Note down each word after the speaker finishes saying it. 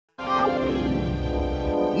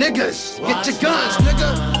Niggas, get your guns, nigga.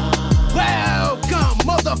 Welcome,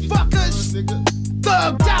 motherfuckers.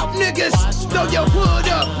 Thugged out niggas, throw your hood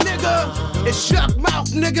up, nigga. It's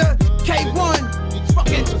YukMouth, nigga. K1,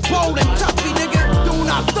 fucking bold and toughy, nigga. Doing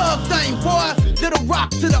our thug thing, boy. Little rock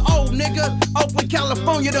to the old nigga. Oakland,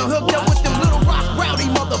 California, done hooked up with them little rock rowdy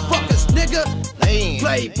motherfuckers, nigga.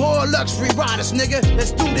 Playboy, luxury riders, nigga.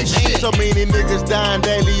 Let's do this shit. So many niggas dying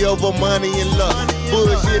daily over money and lust.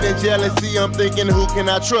 Bullshit and jealousy, I'm thinking who can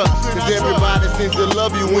I trust? Cause everybody seems to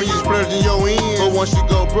love you when you splurging your ends. But once you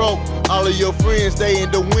go broke, all of your friends stay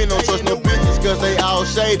in the wind. Don't trust no bitches cause they all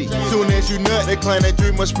shady. Soon as you nut, they claim they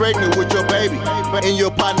 3 months pregnant with your baby. And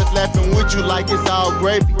your partner's laughing with you like it's all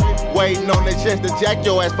gravy. Waiting on their chance to jack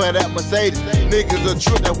your ass for that Mercedes. Niggas are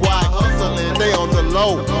true, that's why I hustle and stay on the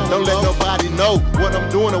low. Don't let nobody know what I'm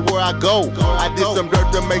doing or where I go. I did some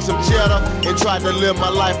dirt to make some cheddar and tried to live my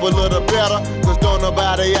life a little better. Cause don't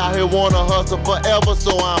nobody out here wanna hustle forever.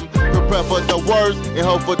 So I'm prepared for the worst and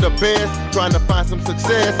hope for the best. Trying to find some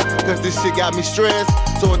success, cause this shit got me stressed.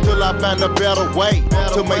 So until I find a better way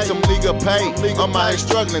to make some legal pay, I'm out here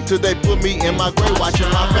struggling till they put me in my grave, watching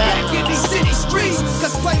my back. Back in these city streets,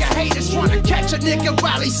 cause player haters trying to catch a nigga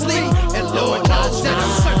while he sleep. And Lord knows that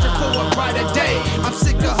I'm searching for a brighter day. I'm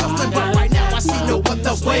sick of hustling, but right now I see no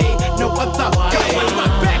other way, no other way.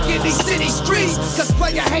 Back in these city streets, cause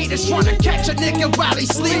player haters trying to catch a nigga while he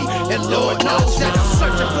sleep. And Lord knows that I'm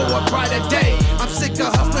searching for a brighter day. I'm sick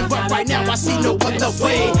of hustling, but right now I see no other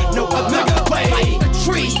way, no other way. Like the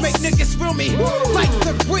trees make niggas feel me, like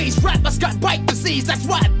the breeze. Rappers got bite disease, that's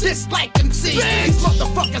why I dislike MCs. These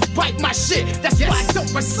motherfuckers bite my shit, that's why I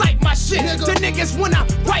don't recite my shit. The niggas when I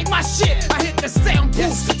write my shit, I hit the sound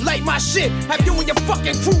booth, lay my shit. Have you and your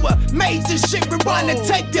fucking crew made this shit, rewind and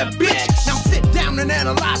take your bitch. Now sit down and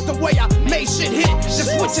analyze the way I made shit hit.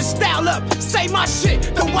 Just switch your style up, say my shit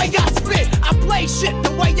the way I spit. I play shit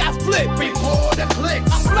the way I flip. Before the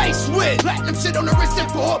clicks, I'm laced with platinum shit on the wrist at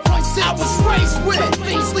 4.6. I was raised with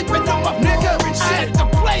things sleeping on my nigga and shit to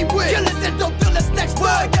play with. Killers and don't feel us next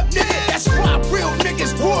word up, nigga. That's why real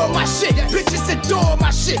niggas war my shit. Bitches adore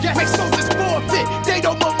my shit. Make soldiers forfeit. They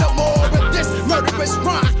don't want no more of this murderous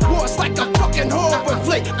rhyme. War's like a fucking horror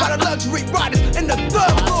flick by the luxury riders in the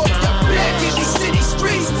third floor. Back in these city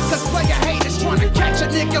streets, cause player haters trying to catch a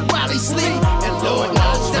nigga while he sleep. And Lord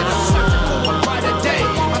knows that I'm searching for a brighter day.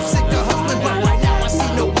 I'm sick of hustling, but right now I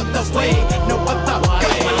see no other way, no other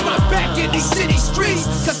way. Back in these city streets,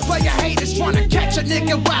 cause player haters trying to catch a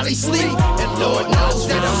nigga while he sleep. And Lord knows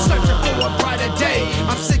that I'm searching for a brighter day.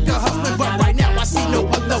 I'm sick of hustling, but right now I see no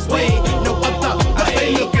other way, no other way. I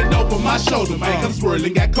stay looking over my shoulder, man. I'm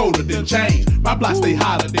swirling, got colder than change. My block stay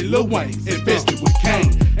hotter than Lil Wayne, infested with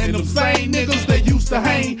cane. And them same niggas that used to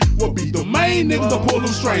hang will be the main niggas to pull them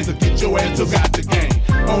strings to get your ass took out the game.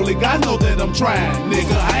 Only God know that I'm trying,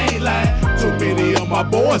 nigga, I ain't lying. Too many of my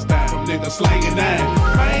boys dying, them niggas slanging nine.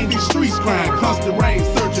 I ain't these streets crying, constant rain,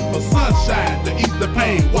 searching for sunshine. To ease the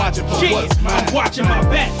pain, watching for what's mine. I'm watching my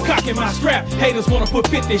back, cocking my strap. Haters wanna put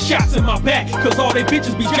 50 shots in my back, cause all they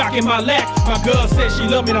bitches be jocking my lap. My girl says she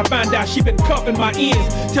love me and I find out she been cuffing my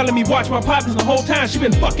ends, telling me watch my partners the whole time she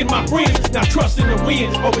been fucking my friends. Now trusting the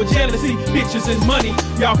wind over jealousy, bitches and money.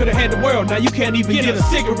 Y'all could've had the world, now you can't even get a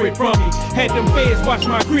cigarette from me. Had them feds watch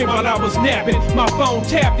my crib while I was napping. My phone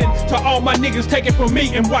tapped in to all my niggas take it from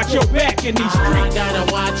me and watch your back in these streets. I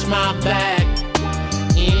gotta watch my back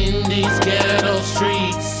in these ghetto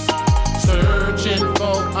streets, searching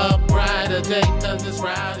for a brighter day, cause it's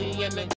rowdy and